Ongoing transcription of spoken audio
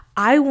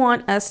I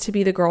want us to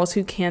be the girls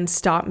who can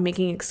stop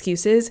making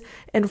excuses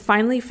and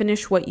finally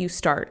finish what you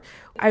start.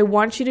 I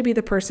want you to be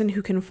the person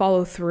who can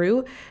follow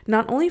through,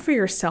 not only for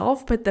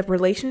yourself, but the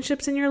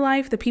relationships in your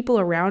life, the people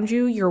around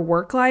you, your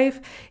work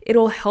life.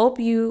 It'll help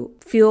you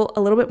feel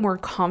a little bit more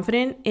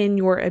confident in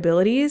your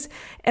abilities.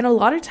 And a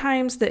lot of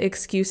times the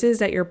excuses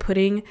that you're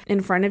putting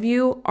in front of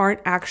you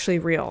aren't actually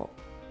real.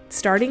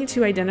 Starting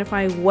to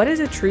identify what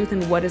is a truth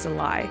and what is a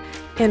lie,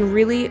 and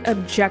really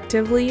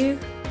objectively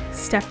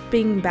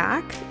stepping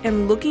back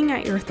and looking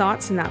at your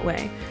thoughts in that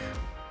way.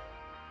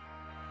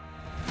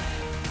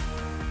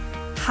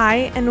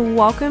 Hi, and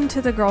welcome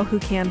to the Girl Who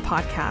Can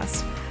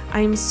podcast. I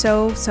am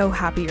so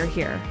happy you're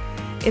here.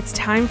 It's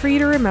time for you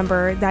to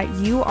remember that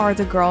you are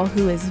the girl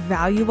who is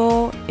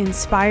valuable,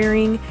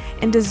 inspiring,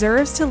 and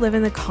deserves to live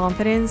in the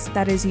confidence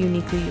that is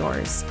uniquely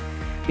yours.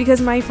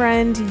 Because my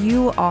friend,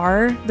 you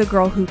are the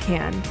girl who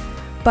can.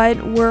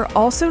 But we're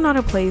also not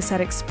a place that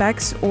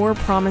expects or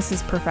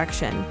promises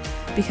perfection,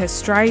 because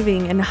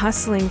striving and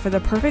hustling for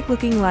the perfect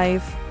looking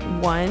life,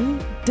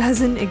 one,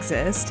 doesn't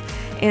exist,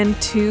 and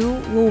two,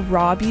 will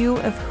rob you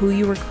of who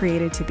you were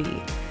created to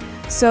be.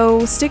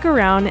 So stick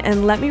around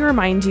and let me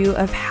remind you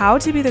of how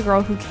to be the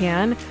girl who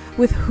can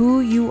with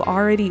who you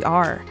already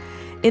are.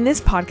 In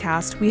this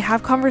podcast, we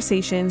have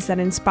conversations that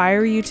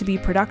inspire you to be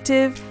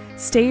productive,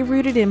 stay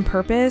rooted in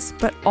purpose,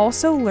 but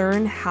also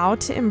learn how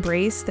to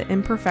embrace the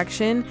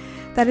imperfection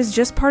that is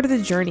just part of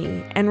the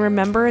journey, and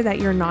remember that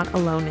you're not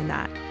alone in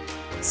that.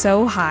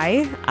 So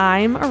hi,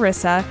 I'm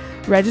Arissa,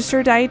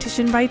 registered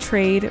dietitian by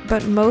trade,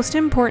 but most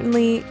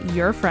importantly,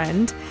 your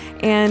friend,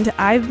 and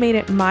I've made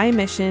it my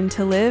mission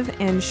to live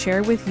and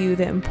share with you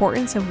the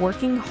importance of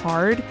working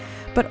hard,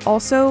 but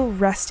also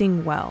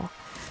resting well.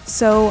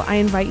 So I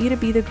invite you to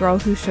be the girl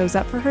who shows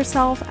up for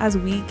herself as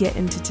we get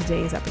into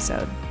today's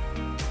episode.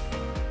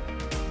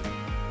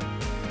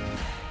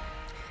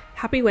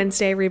 Happy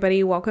Wednesday,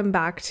 everybody. Welcome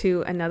back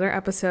to another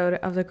episode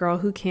of the Girl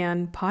Who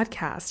Can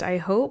podcast. I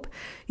hope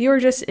you're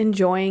just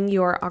enjoying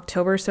your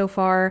October so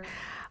far.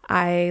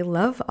 I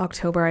love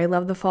October. I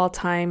love the fall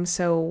time.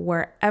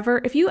 So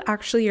if you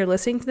actually are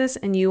listening to this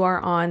and you are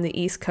on the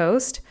East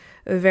Coast,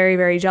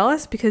 very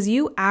jealous because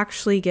you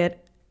actually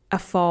get a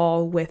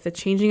fall with the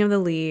changing of the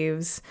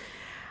leaves.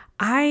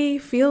 I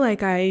feel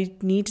like I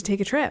need to take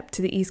a trip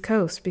to the East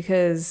Coast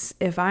because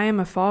if I am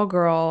a fall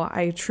girl,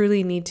 I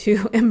truly need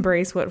to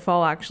embrace what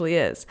fall actually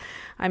is.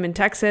 I'm in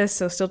Texas,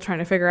 so still trying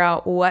to figure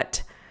out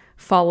what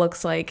fall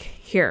looks like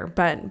here.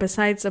 But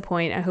besides the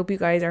point, I hope you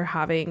guys are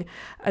having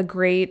a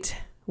great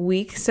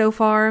week so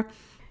far.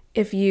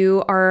 If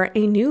you are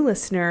a new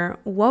listener,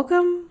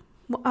 welcome.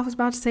 I was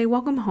about to say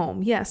welcome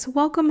home. Yes,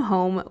 welcome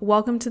home.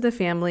 Welcome to the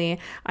family.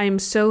 I am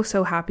so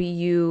happy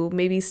you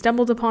maybe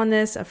stumbled upon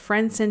this. A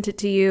friend sent it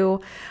to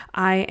you.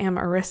 I am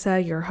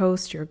Arissa, your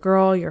host, your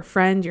girl, your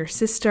friend, your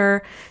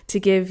sister, to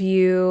give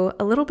you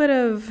a little bit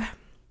of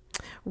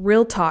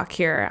real talk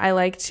here. I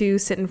like to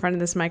sit in front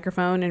of this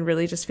microphone and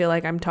really just feel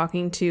like I'm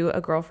talking to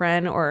a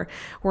girlfriend, or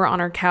we're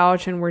on our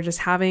couch and we're just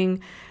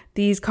having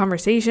these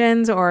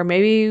conversations, or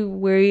maybe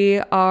we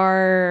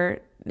are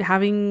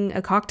having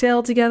a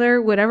cocktail together,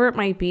 whatever it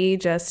might be.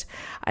 Just,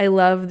 I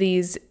love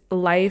these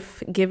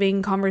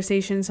life-giving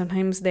conversations.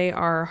 Sometimes they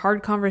are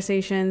hard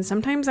conversations.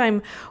 Sometimes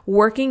I'm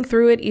working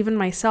through it even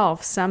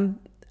myself. Some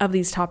of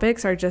these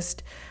topics are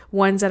just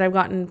ones that I've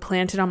gotten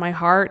planted on my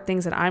heart,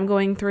 things that I'm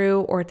going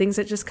through, or things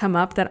that just come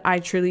up that I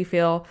truly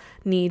feel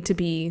need to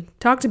be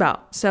talked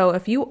about. So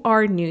if you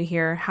are new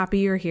here, happy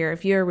you're here.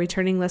 If you're a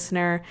returning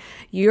listener,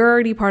 you're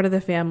already part of the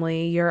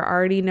family. You're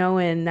already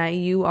knowing that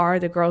you are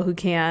the girl who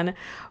can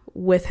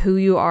with who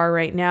you are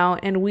right now.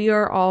 And we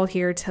are all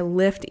here to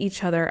lift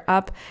each other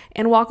up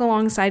and walk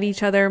alongside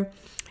each other.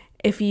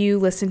 If you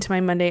listen to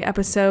my Monday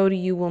episode,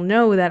 you will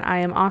know that I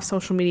am off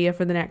social media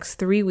for the next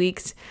 3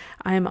 weeks.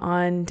 I'm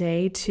on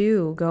day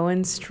 2,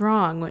 going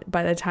strong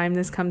by the time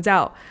this comes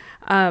out.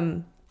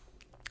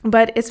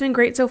 But it's been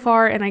great so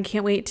far, and I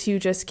can't wait to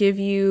just give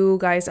you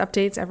guys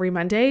updates every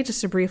Monday,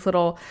 just a brief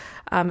little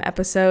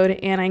episode,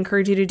 and I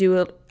encourage you to do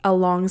it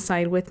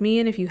alongside with me.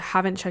 And if you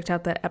haven't checked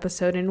out that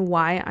episode and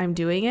why I'm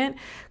doing it,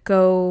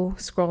 go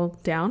scroll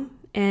down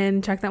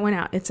and check that one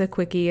out. It's a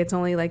quickie. It's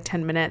only like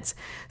 10 minutes.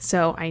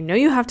 So I know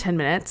you have 10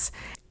 minutes.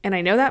 And I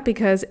know that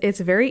because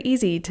it's very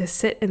easy to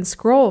sit and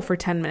scroll for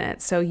 10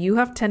 minutes. So you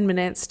have 10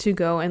 minutes to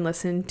go and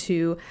listen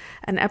to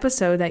an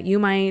episode that you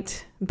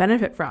might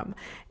benefit from.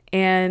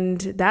 And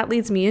that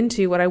leads me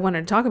into what I want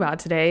to talk about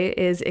today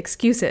is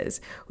excuses.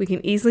 We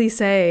can easily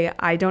say,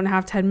 I don't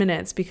have 10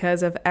 minutes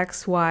because of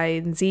X, Y,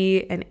 and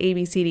Z, and A,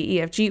 B, C, D,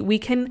 E, F, G. We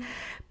can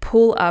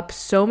pull up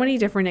so many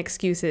different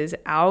excuses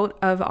out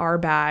of our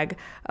bag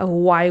of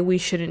why we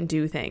shouldn't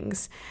do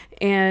things.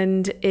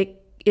 And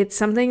it's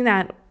something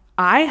that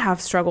I have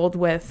struggled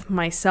with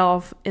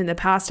myself in the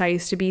past. I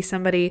used to be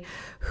somebody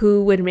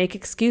who would make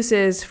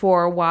excuses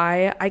for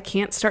why I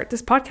can't start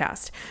this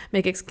podcast,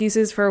 make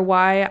excuses for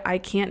why I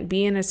can't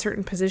be in a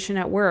certain position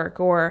at work,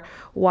 or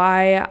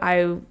why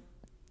I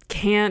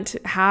can't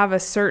have a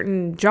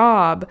certain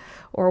job,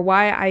 or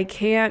why I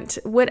can't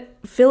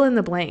fill in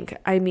the blank.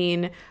 I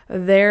mean,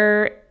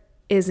 there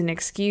is an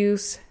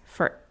excuse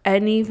for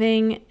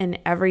anything and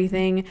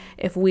everything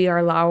if we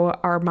allow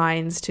our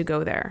minds to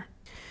go there.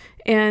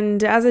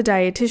 And as a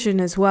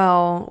dietitian as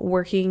well,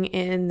 working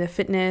in the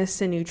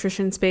fitness and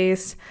nutrition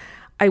space,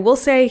 I will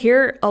say I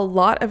hear a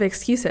lot of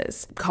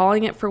excuses,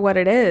 calling it for what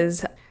it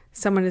is.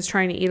 Someone is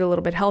trying to eat a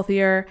little bit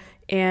healthier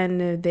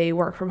and they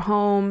work from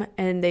home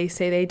and they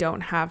say they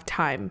don't have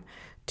time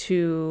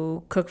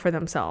to cook for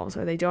themselves,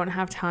 or they don't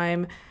have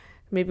time.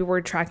 Maybe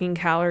we're tracking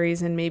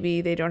calories and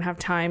maybe they don't have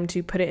time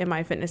to put it in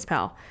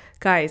MyFitnessPal.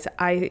 Guys,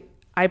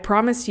 I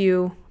promise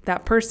you,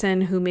 that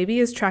person who maybe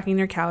is tracking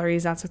their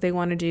calories, that's what they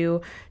want to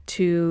do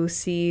to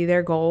see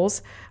their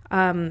goals.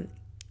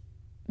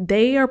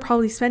 They are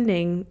probably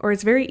spending, or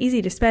it's very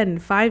easy to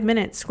spend 5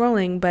 minutes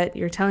scrolling, but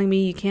you're telling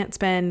me you can't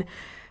spend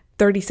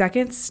 30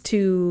 seconds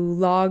to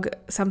log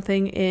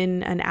something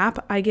in an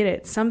app. I get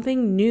it.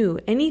 Something new,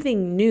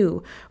 anything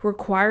new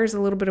requires a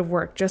little bit of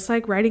work. Just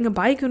like riding a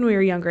bike when we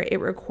were younger,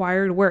 it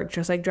required work.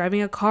 Just like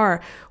driving a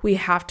car, we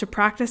have to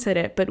practice at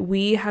it, but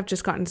we have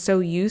just gotten so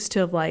used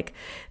to that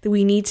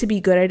we need to be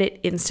good at it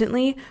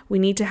instantly. We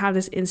need to have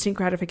this instant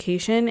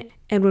gratification.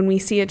 And when we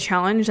see a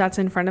challenge that's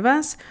in front of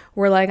us,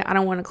 we're like, I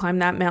don't want to climb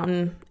that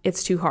mountain.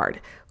 It's too hard.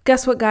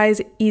 Guess what,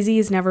 guys? Easy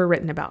is never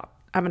written about.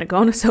 I'm going to go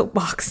on a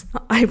soapbox.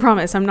 I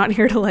promise. I'm not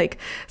here to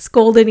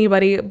scold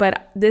anybody,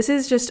 but this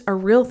is just a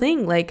real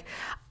thing.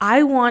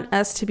 I want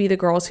us to be the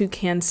girls who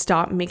can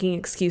stop making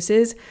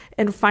excuses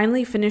and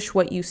finally finish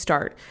what you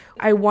start.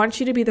 I want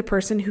you to be the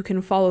person who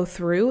can follow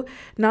through,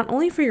 not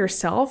only for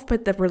yourself,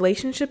 but the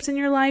relationships in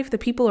your life, the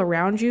people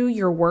around you,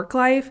 your work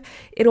life.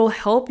 It'll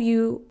help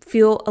you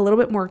feel a little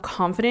bit more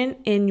confident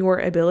in your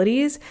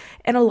abilities.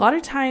 And a lot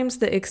of times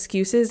the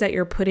excuses that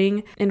you're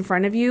putting in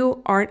front of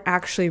you aren't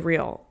actually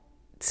real.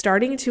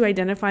 Starting to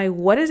identify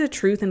what is a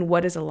truth and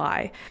what is a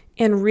lie,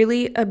 and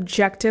really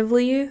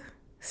objectively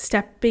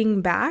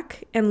stepping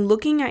back and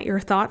looking at your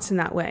thoughts in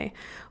that way.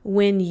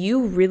 When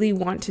you really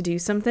want to do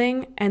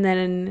something and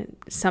then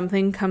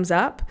something comes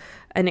up,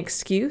 an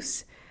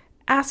excuse,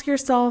 ask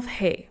yourself,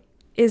 hey,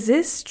 is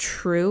this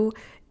true?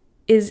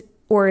 Is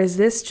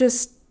this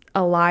just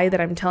a lie that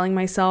I'm telling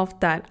myself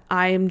that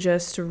I am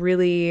just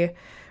really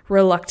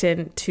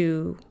reluctant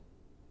to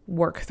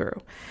work through?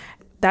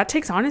 That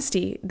takes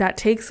honesty. That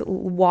takes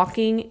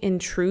walking in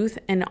truth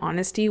and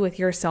honesty with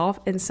yourself.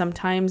 And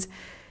sometimes,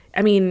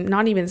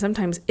 not even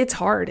sometimes, it's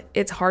hard.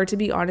 It's hard to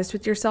be honest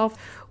with yourself.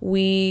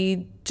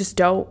 We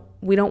don't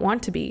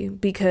want to be,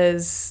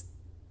 because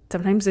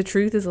sometimes the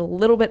truth is a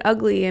little bit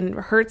ugly and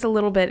hurts a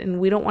little bit and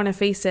we don't want to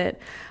face it.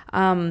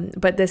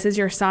 But this is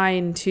your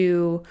sign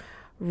to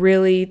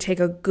really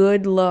take a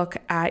good look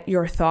at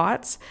your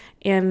thoughts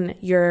and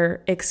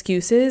your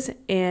excuses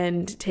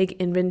and take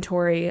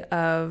inventory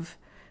of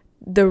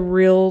the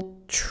real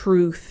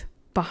truth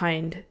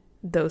behind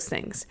those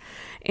things.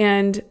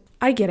 And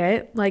I get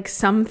it.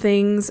 Some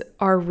things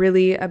are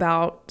really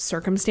about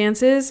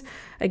circumstances.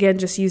 Again,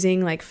 just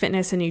using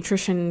fitness and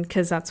nutrition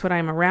because that's what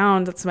I'm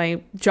around. That's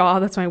my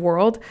job. That's my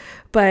world.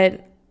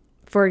 But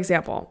for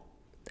example,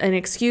 an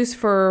excuse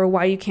for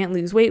why you can't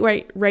lose weight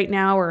right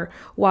now, or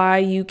why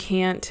you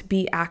can't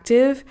be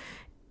active,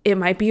 it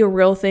might be a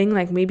real thing.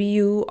 Maybe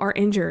you are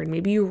injured.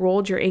 Maybe you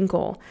rolled your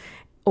ankle.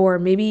 Or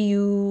maybe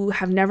you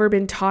have never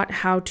been taught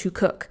how to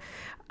cook.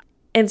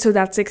 And so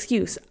that's the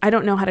excuse. I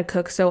don't know how to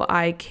cook, so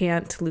I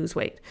can't lose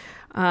weight.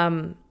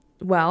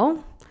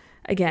 Well,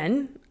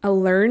 again, a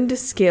learned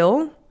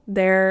skill.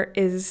 There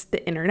is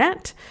the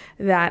internet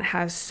that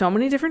has so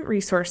many different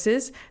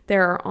resources.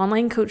 There are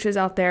online coaches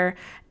out there.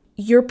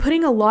 You're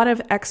putting a lot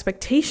of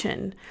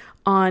expectation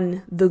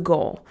on the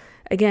goal.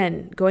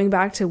 Again, going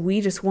back to,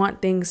 we just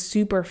want things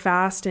super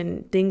fast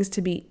and things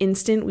to be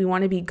instant. We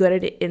want to be good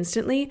at it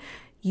instantly.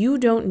 You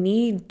don't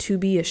need to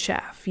be a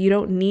chef. You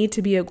don't need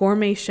to be a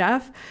gourmet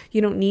chef.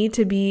 You don't need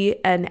to be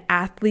an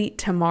athlete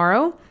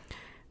tomorrow.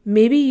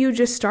 Maybe you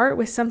just start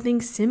with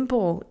something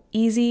simple,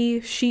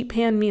 easy sheet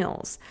pan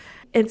meals.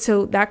 And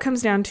so that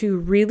comes down to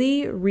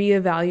really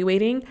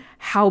reevaluating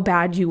how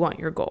bad you want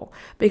your goal.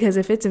 Because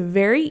if it's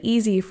very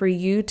easy for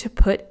you to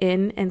put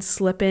in and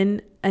slip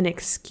in an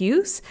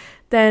excuse,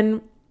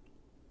 then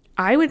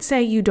I would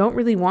say you don't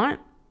really want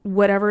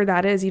whatever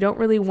that is. You don't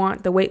really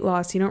want the weight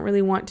loss. You don't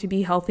really want to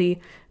be healthy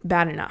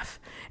bad enough.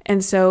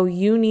 And so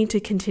you need to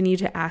continue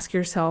to ask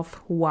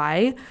yourself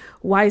why.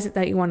 Why is it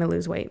that you want to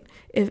lose weight?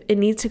 If it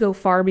needs to go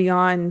far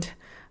beyond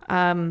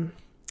the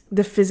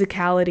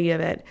physicality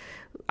of it.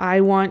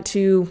 I want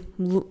to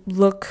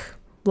look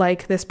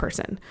like this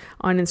person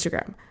on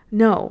Instagram.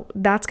 No,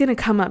 that's going to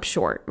come up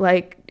short.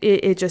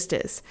 It just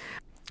is.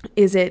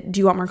 Is it, do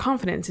you want more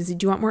confidence? Do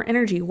you want more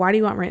energy? Why do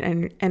you want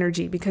more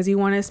energy? Because you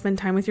want to spend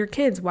time with your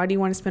kids. Why do you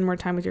want to spend more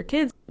time with your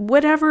kids?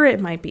 Whatever it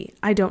might be,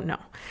 I don't know.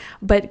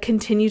 But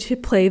continue to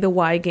play the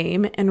why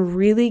game and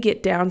really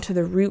get down to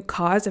the root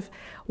cause of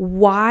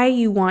why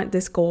you want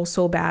this goal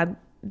so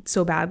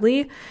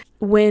badly.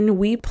 When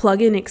we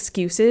plug in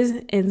excuses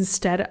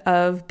instead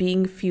of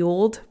being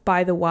fueled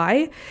by the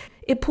why,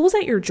 it pulls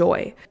at your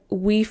joy.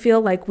 We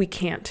feel like we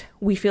can't.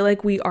 We feel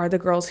like we are the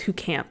girls who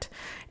can't.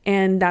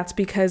 And that's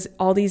because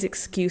all these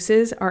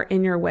excuses are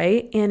in your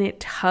way and it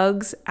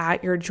tugs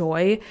at your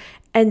joy.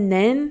 And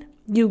then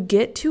you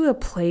get to a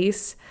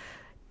place,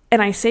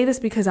 and I say this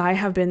because I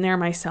have been there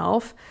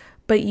myself,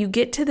 but you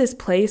get to this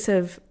place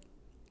of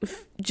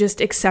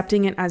just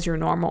accepting it as your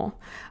normal,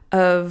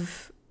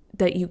 of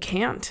that you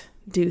can't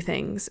do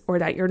things or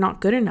that you're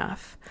not good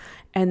enough.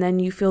 And then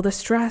you feel the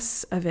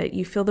stress of it.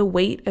 You feel the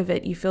weight of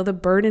it. You feel the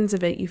burdens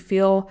of it. You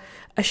feel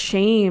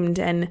ashamed.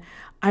 And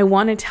I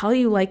want to tell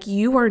you, like,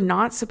 you are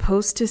not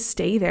supposed to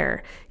stay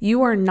there.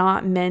 You are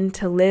not meant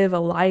to live a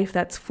life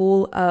that's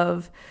full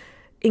of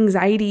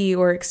anxiety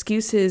or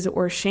excuses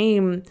or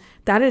shame.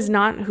 That is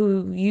not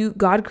who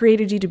God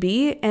created you to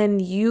be.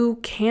 And you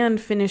can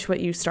finish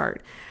what you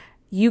start.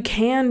 You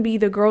can be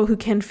the girl who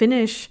can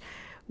finish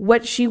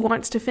what she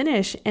wants to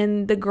finish,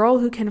 and the girl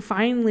who can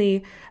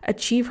finally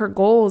achieve her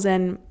goals.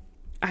 And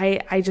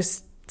I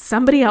just,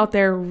 somebody out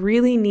there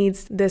really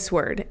needs this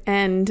word.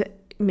 And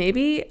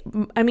maybe,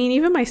 I mean,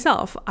 even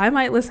myself, I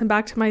might listen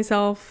back to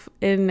myself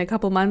in a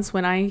couple months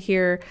when I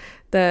hear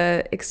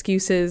the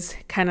excuses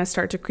kind of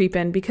start to creep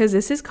in, because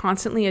this is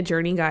constantly a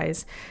journey,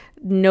 guys.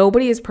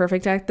 Nobody is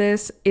perfect at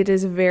this. It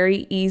is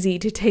very easy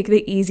to take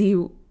the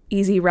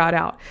easy route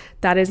out.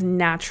 That is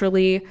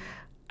naturally,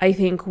 I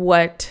think,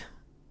 what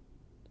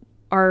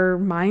our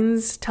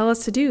minds tell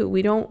us to do.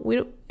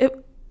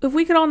 If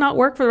we could all not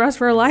work for the rest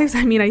of our lives,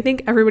 I mean, I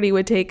think everybody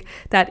would take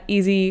that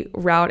easy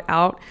route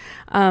out.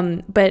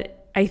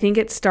 But I think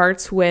it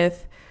starts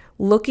with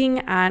looking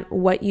at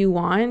what you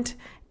want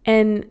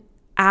and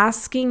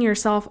asking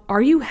yourself,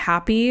 are you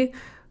happy?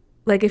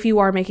 Like, if you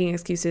are making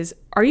excuses,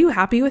 are you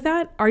happy with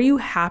that? Are you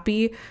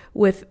happy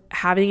with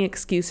having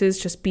excuses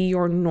just be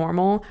your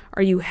normal?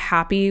 Are you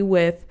happy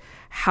with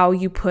how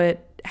you put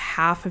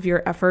half of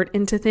your effort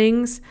into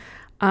things?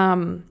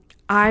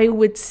 I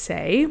would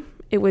say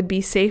it would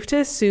be safe to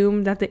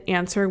assume that the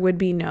answer would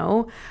be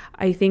no.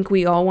 I think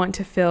we all want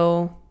to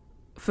feel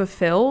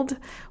fulfilled.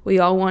 We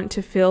all want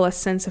to feel a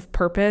sense of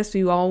purpose.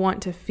 We all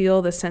want to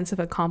feel the sense of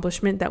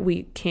accomplishment that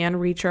we can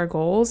reach our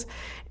goals.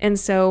 And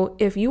so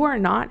if you are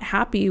not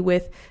happy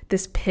with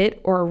this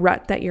pit or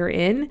rut that you're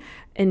in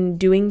and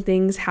doing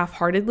things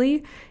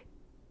half-heartedly,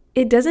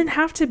 it doesn't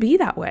have to be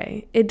that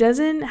way. It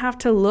doesn't have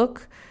to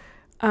look,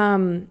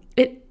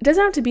 it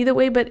doesn't have to be that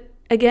way, but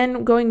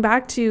again, going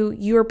back to,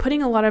 you are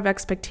putting a lot of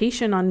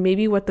expectation on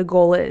maybe what the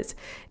goal is.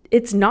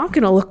 It's not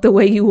going to look the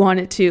way you want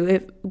it to.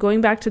 If going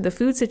back to the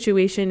food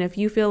situation, if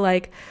you feel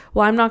like,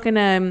 well, I'm not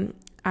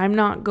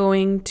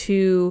going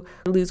to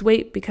lose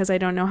weight because I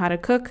don't know how to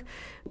cook,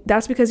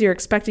 that's because you're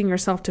expecting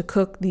yourself to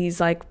cook these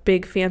like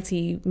big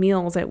fancy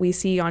meals that we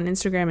see on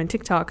Instagram and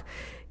TikTok.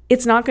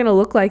 It's not going to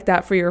look like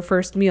that for your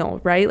first meal,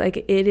 right?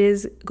 Like, it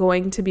is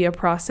going to be a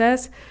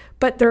process,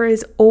 but there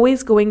is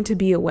always going to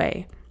be a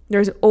way.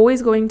 There's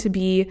always going to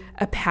be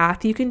a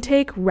path you can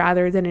take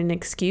rather than an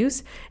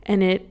excuse.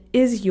 And it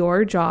is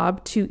your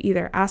job to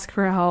either ask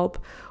for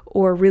help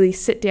or really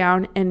sit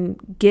down and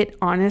get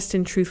honest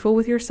and truthful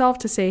with yourself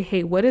to say,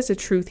 hey, what is the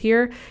truth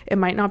here? It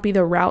might not be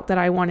the route that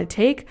I want to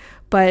take,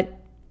 but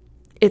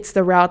it's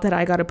the route that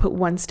I got to put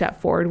one step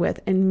forward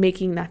with and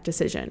making that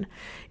decision.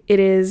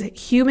 It is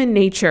human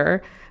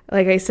nature,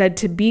 like I said,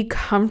 to be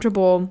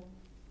comfortable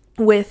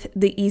with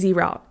the easy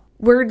route.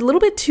 We're a little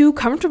bit too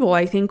comfortable,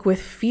 I think,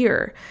 with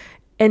fear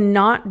and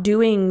not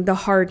doing the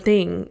hard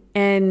thing.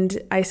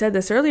 And I said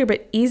this earlier,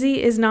 but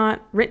easy is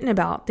not written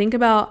about. Think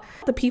about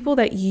the people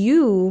that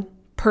you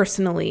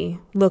personally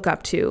look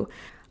up to.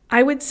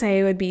 I would say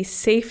it would be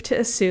safe to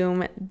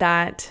assume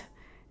that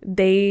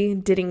they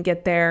didn't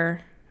get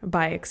there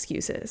by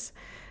excuses,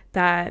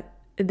 that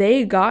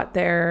they got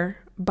there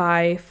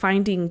by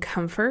finding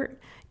comfort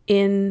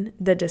in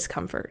the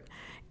discomfort.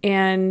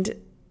 And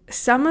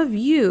some of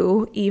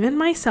you, even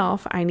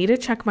myself, I need to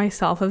check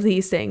myself of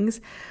these things,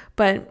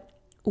 but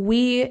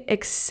we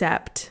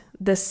accept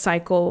the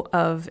cycle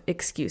of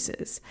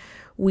excuses.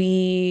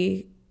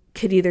 We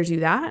could either do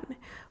that,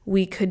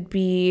 we could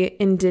be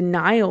in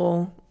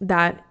denial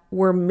that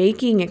we're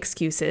making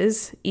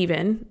excuses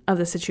even of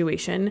the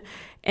situation,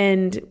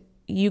 and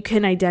you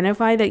can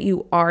identify that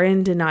you are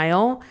in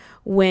denial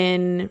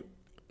when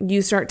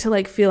you start to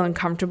like feel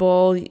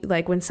uncomfortable,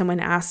 like when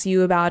someone asks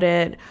you about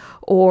it,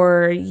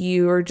 or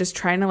you're just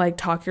trying to like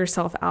talk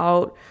yourself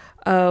out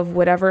of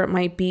whatever it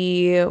might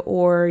be,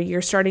 or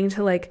you're starting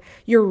to like,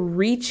 you're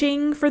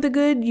reaching for the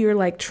good. You're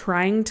like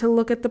trying to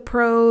look at the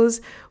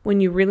pros when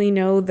you really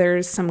know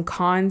there's some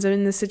cons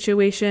in the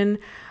situation.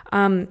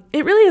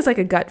 It really is like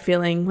a gut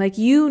feeling. Like,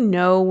 you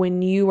know,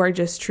 when you are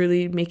just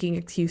truly making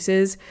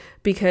excuses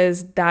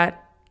because that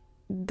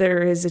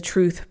there is a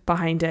truth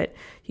behind it.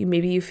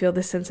 Maybe you feel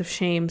this sense of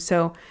shame.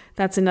 So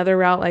that's another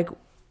route. Like,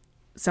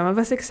 some of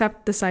us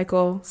accept the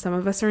cycle. Some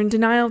of us are in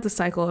denial of the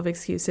cycle of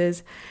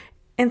excuses.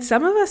 And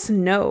some of us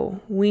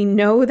we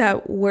know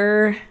that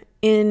we're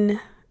in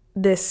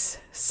this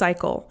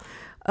cycle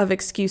of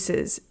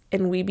excuses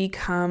and we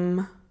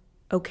become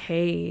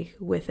okay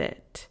with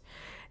it.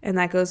 And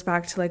that goes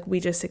back to like,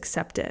 we just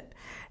accept it.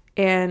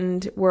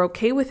 And we're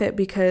okay with it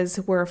because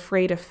we're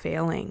afraid of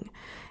failing.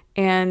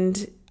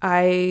 And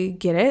I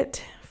get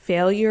it.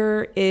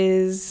 Failure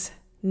is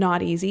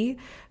not easy.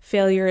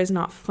 Failure is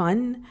not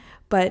fun.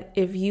 But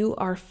if you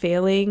are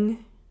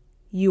failing,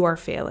 you are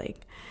failing.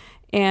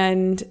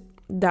 And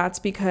that's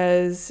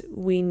because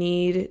we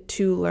need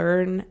to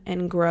learn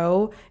and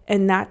grow.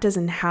 And that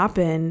doesn't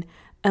happen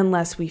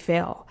unless we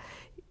fail.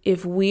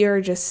 If we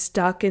are just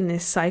stuck in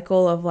this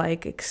cycle of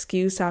like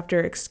excuse after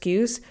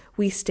excuse,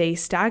 we stay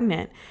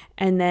stagnant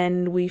and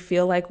then we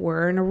feel like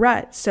we're in a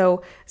rut.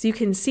 So as you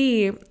can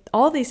see,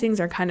 all these things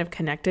are kind of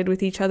connected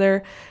with each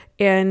other,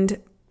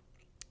 and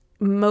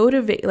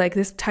like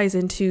this ties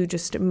into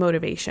just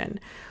motivation.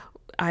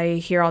 I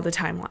hear all the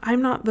time, well,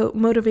 I'm not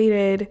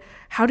motivated.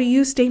 How do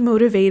you stay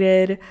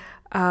motivated?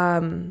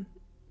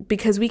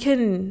 Because we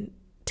can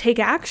take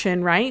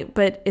action, right?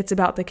 But it's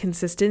about the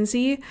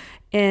consistency.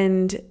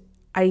 And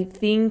I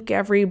think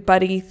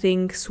everybody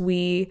thinks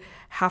we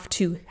have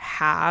to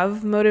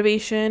have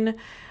motivation,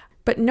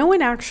 but no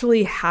one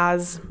actually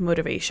has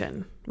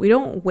motivation. We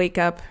don't wake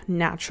up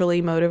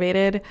naturally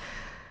motivated.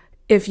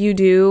 If you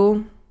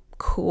do,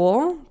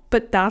 cool.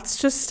 But that's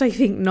just, I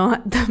think,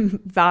 not the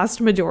vast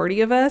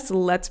majority of us.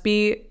 Let's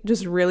be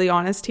just really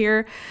honest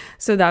here.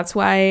 So that's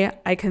why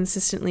I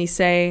consistently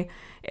say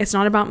it's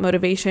not about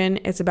motivation.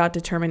 It's about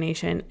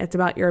determination. It's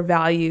about your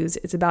values.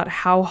 It's about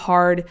how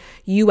hard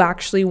you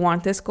actually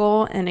want this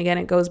goal. And again,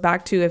 it goes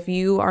back to if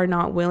you are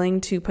not willing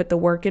to put the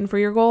work in for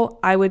your goal,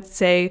 I would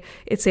say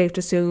it's safe to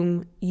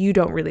assume you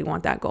don't really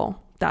want that goal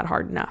that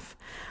hard enough.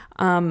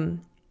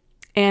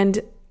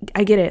 And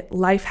I get it.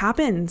 Life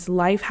happens.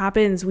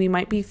 We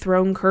might be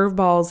thrown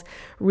curveballs,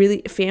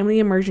 really family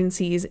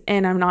emergencies.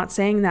 And I'm not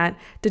saying that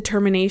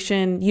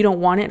determination, you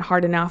don't want it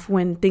hard enough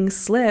when things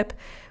slip,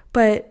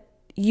 but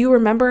you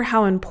remember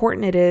how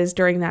important it is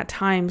during that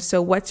time.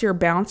 So what's your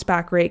bounce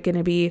back rate going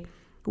to be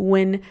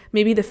when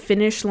maybe the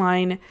finish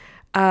line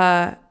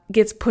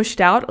gets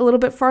pushed out a little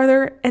bit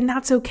farther? And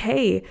that's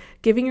okay.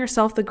 Giving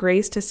yourself the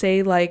grace to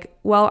say like,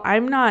 well,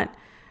 I'm not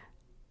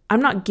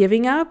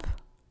giving up.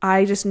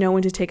 I just know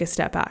when to take a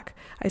step back.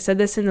 I said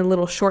this in a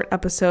little short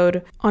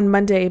episode on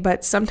Monday,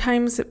 but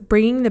sometimes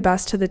bringing the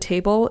best to the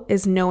table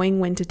is knowing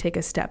when to take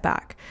a step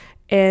back.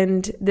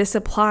 And this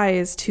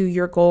applies to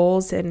your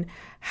goals and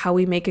how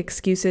we make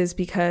excuses,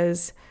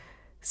 because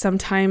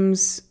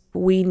sometimes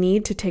we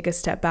need to take a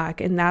step back,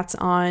 and that's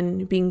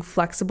on being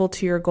flexible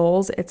to your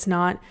goals. It's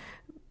not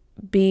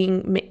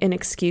being an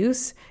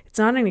excuse. It's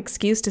not an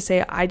excuse to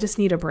say, I just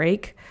need a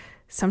break.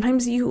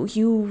 Sometimes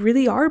you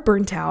really are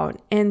burnt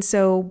out. And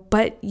so,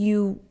 but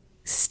you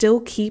still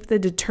keep the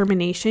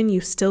determination,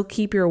 you still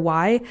keep your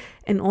why.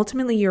 And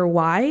ultimately your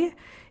why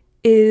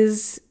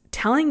is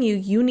telling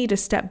you need to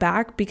step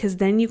back, because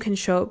then you can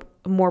show up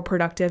more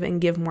productive and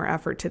give more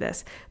effort to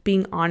this.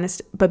 Being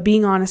honest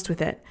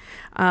with it.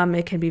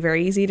 It can be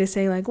very easy to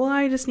say like, well,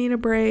 I just need a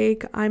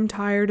break. I'm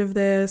tired of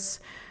this.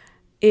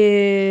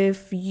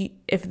 If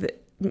the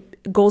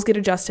goals get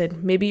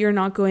adjusted, maybe you're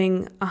not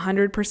going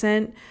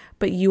 100%,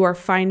 but you are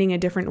finding a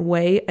different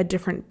way, a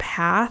different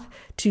path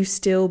to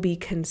still be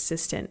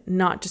consistent,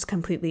 not just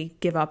completely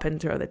give up and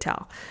throw the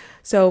towel.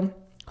 So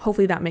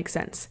hopefully that makes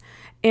sense.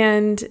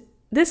 And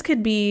this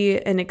could be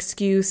an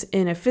excuse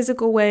in a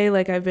physical way,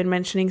 like I've been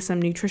mentioning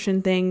some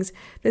nutrition things.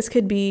 This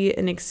could be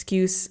an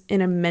excuse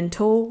in a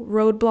mental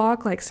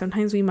roadblock, like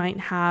sometimes we might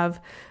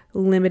have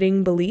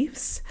limiting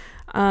beliefs.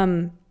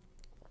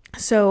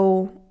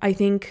 So I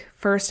think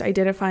first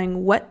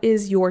identifying what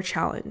is your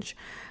challenge.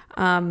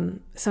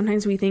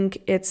 Sometimes we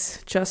think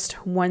it's just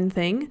one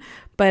thing,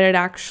 but it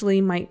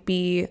actually might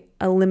be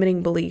a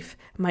limiting belief,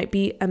 might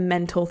be a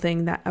mental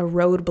thing, that a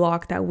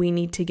roadblock that we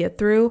need to get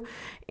through.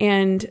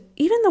 And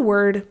even the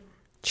word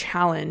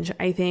challenge,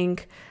 I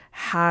think,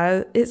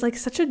 is like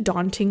such a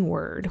daunting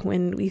word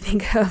when we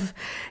think of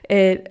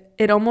it.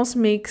 It almost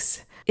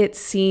makes it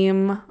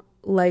seem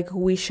like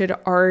we should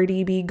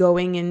already be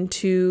going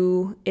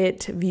into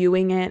it,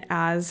 viewing it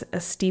as a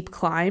steep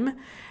climb.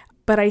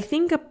 But I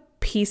think a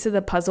piece of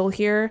the puzzle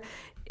here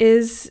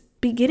is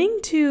beginning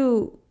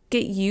to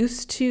get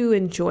used to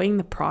enjoying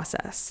the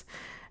process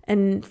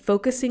and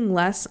focusing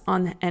less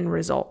on the end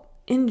result.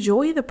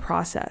 Enjoy the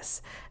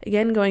process.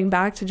 Again, going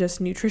back to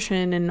just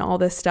nutrition and all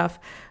this stuff.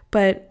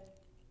 But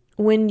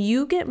when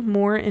you get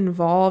more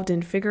involved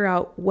and figure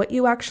out what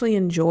you actually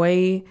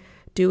enjoy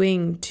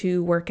doing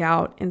to work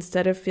out,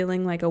 instead of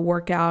feeling like a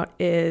workout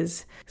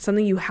is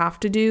something you have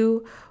to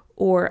do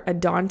or a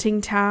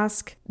daunting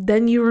task,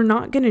 then you are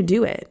not going to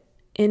do it.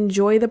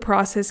 Enjoy the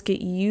process,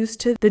 get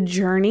used to the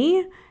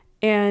journey,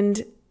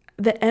 and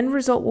the end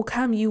result will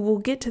come. You will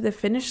get to the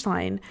finish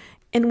line.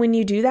 And when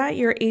you do that,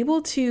 you're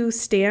able to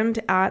stand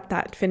at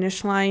that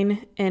finish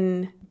line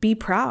and be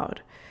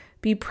proud.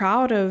 Be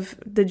proud of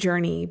the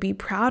journey. Be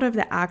proud of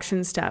the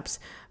action steps,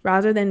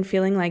 rather than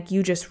feeling like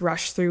you just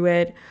rushed through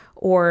it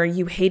or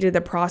you hated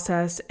the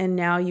process and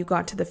now you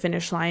got to the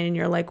finish line and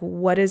you're like,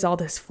 what is all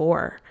this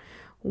for?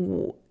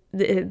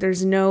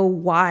 there's no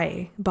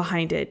why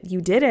behind it. You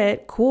did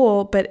it,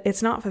 cool, but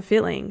it's not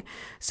fulfilling.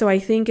 So I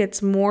think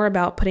it's more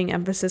about putting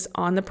emphasis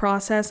on the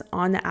process,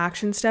 on the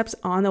action steps,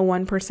 on the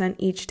 1%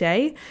 each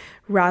day,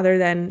 rather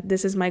than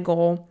this is my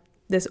goal,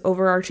 this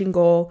overarching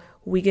goal.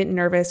 We get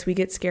nervous, we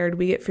get scared,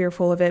 we get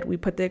fearful of it, we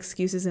put the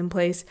excuses in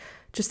place.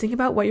 Just think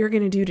about what you're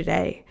going to do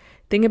today.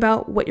 Think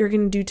about what you're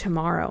going to do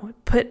tomorrow.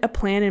 Put a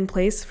plan in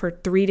place for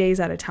 3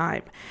 days at a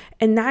time.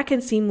 And that can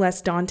seem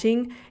less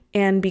daunting.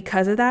 And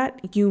because of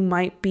that, you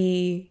might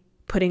be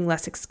putting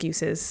less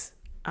excuses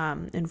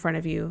in front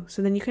of you.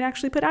 So then you can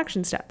actually put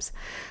action steps.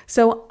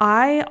 So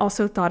I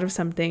also thought of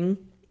something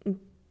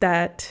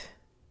that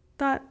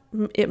thought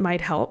it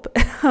might help.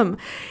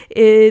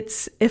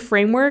 It's a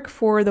framework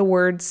for the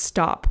word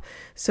stop.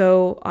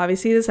 So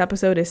obviously this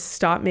episode is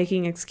stop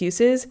making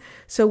excuses.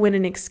 So when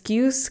an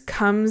excuse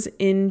comes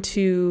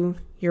into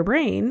your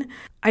brain,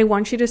 I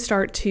want you to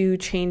start to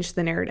change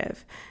the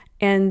narrative.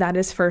 And that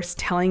is first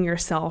telling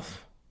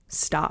yourself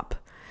stop.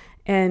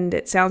 And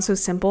it sounds so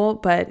simple,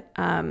 but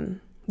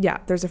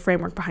there's a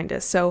framework behind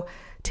it. So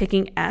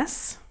taking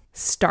S,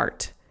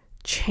 start,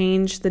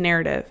 change the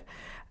narrative.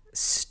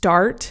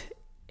 Start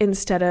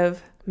instead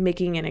of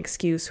making an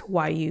excuse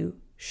why you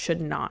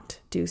should not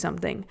do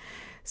something.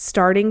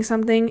 Starting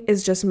something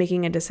is just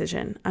making a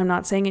decision. I'm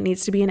not saying it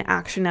needs to be an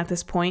action at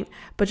this point,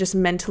 but just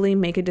mentally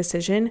make a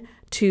decision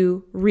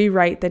to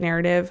rewrite the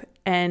narrative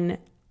and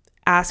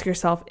ask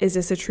yourself, is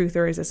this a truth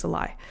or is this a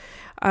lie?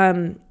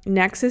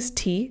 Next is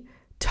T,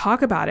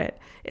 talk about it.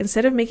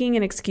 Instead of making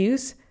an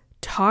excuse,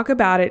 talk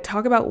about it.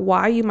 Talk about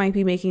why you might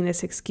be making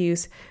this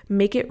excuse.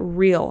 Make it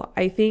real.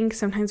 I think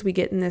sometimes we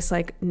get in this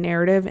like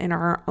narrative in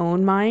our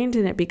own mind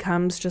and it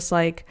becomes just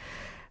like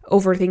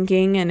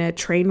overthinking and a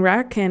train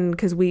wreck. And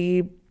because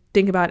we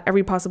think about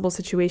every possible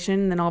situation,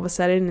 and then all of a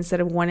sudden,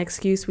 instead of one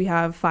excuse, we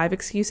have 5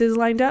 excuses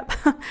lined up.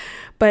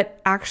 But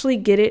actually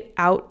get it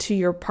out to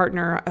your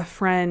partner, a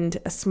friend,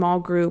 a small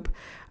group,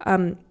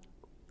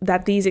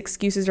 that these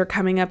excuses are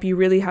coming up. You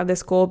really have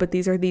this goal, but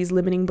these are these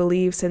limiting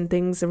beliefs and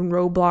things and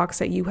roadblocks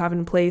that you have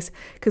in place.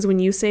 Because when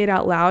you say it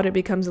out loud, it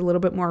becomes a little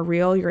bit more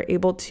real. You're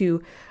able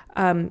to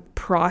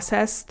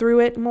process through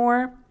it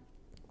more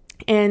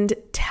and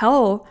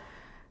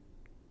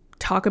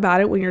talk about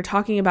it when you're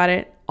talking about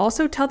it.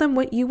 Also tell them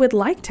what you would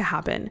like to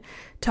happen.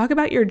 Talk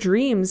about your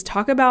dreams.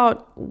 Talk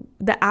about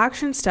the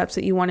action steps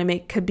that you want to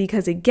make,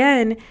 because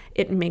again,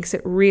 it makes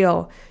it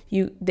real.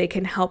 They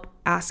can help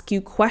ask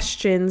you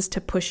questions to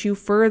push you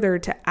further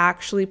to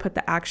actually put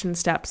the action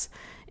steps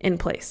in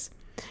place.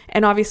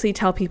 And obviously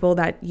tell people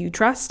that you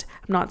trust.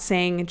 I'm not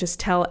saying just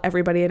tell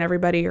everybody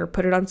or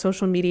put it on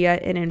social media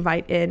and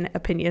invite in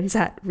opinions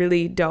that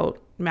really don't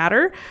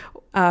matter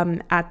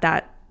at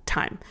that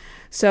time.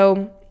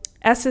 So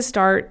S is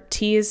start,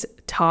 T is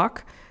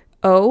talk,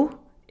 O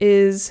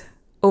is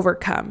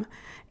overcome.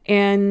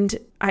 And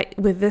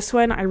with this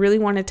one, I really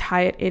want to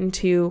tie it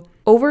into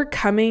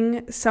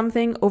overcoming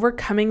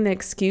the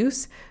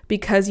excuse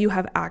because you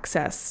have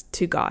access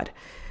to God.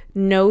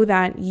 Know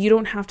that you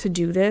don't have to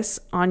do this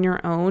on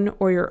your own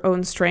or your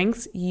own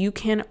strengths. You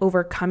can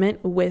overcome it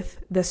with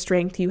the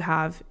strength you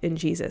have in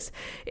Jesus.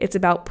 It's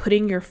about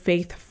putting your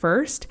faith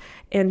first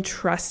and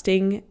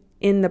trusting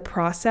in the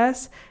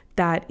process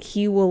that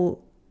He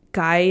will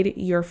guide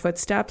your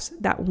footsteps,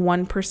 that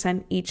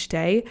 1% each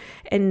day,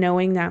 and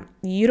knowing that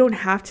you don't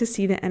have to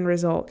see the end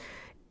result.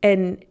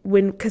 And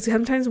because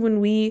sometimes when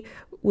we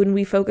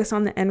focus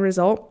on the end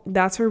result,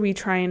 that's where we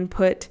try and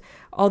put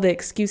all the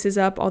excuses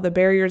up, all the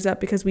barriers up,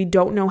 because we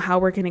don't know how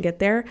we're going to get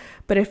there.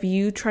 But if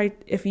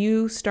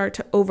you start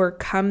to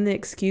overcome the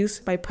excuse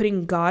by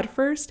putting God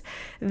first,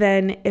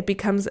 then it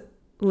becomes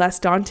less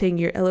daunting.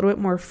 You're a little bit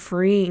more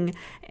freeing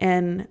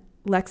and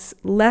less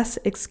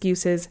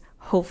excuses.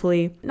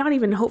 Hopefully, not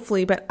even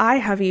hopefully, but I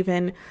have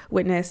even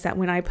witnessed that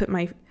when I put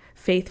my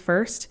faith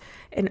first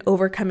and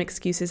overcome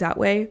excuses that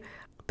way,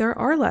 there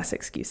are less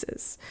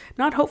excuses.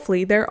 Not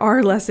hopefully, there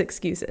are less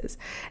excuses.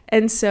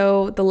 And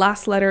so the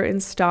last letter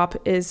in stop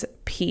is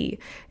P,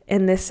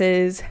 and this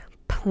is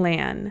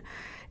plan.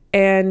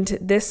 And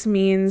this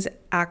means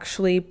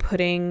actually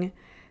putting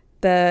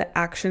the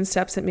action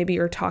steps that maybe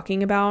you're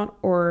talking about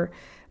or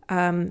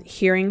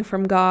hearing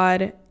from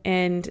God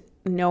and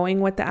knowing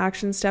what the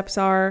action steps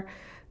are,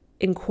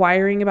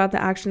 inquiring about the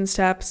action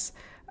steps,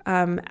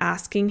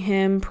 asking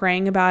Him,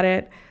 praying about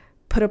it,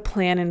 put a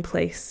plan in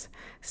place,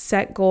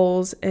 set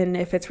goals. And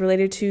if it's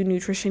related to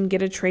nutrition,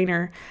 get a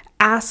trainer,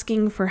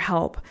 asking for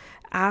help,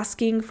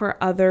 asking for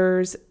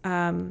others,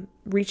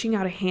 reaching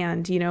out a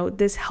hand.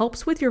 This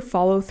helps with your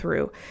follow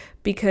through,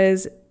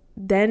 because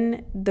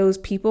then those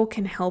people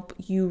can help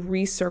you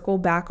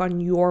recircle back on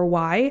your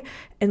why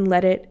and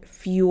let it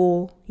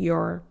fuel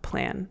your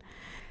plan.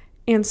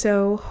 And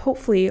so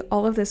hopefully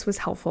all of this was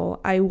helpful.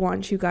 I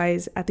want you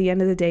guys at the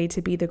end of the day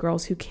to be the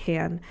girls who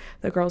can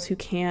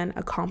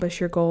accomplish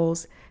your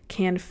goals,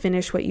 can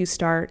finish what you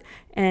start.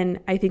 And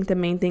I think the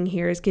main thing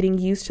here is getting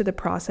used to the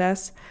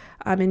process,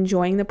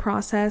 enjoying the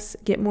process,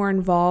 get more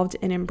involved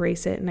and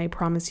embrace it. And I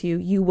promise you,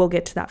 you will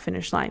get to that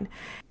finish line.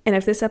 And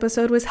if this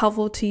episode was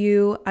helpful to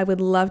you, I would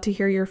love to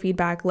hear your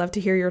feedback, love to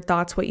hear your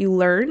thoughts, what you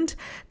learned.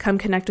 Come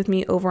connect with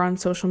me over on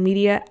social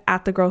media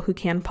at The Girl Who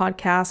Can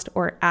Podcast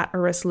or at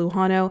Arissa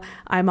Lujano.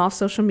 I'm off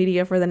social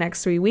media for the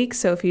next 3 weeks,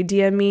 so if you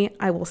DM me,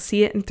 I will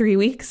see it in 3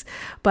 weeks.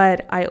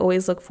 But I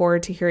always look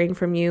forward to hearing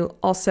from you.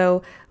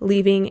 Also,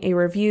 leaving a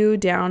review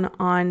down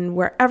on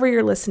wherever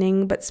you're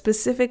listening, but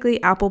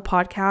specifically Apple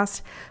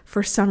Podcasts.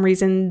 For some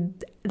reason,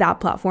 that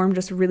platform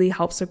just really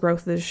helps the growth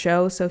of the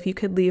show. So if you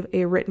could leave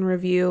a written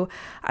review,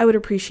 I would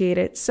appreciate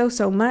it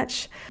so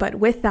much. But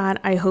with that,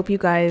 I hope you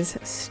guys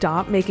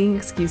stop making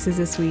excuses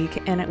this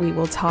week, and we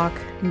will talk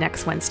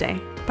next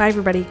Wednesday. Bye,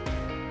 everybody.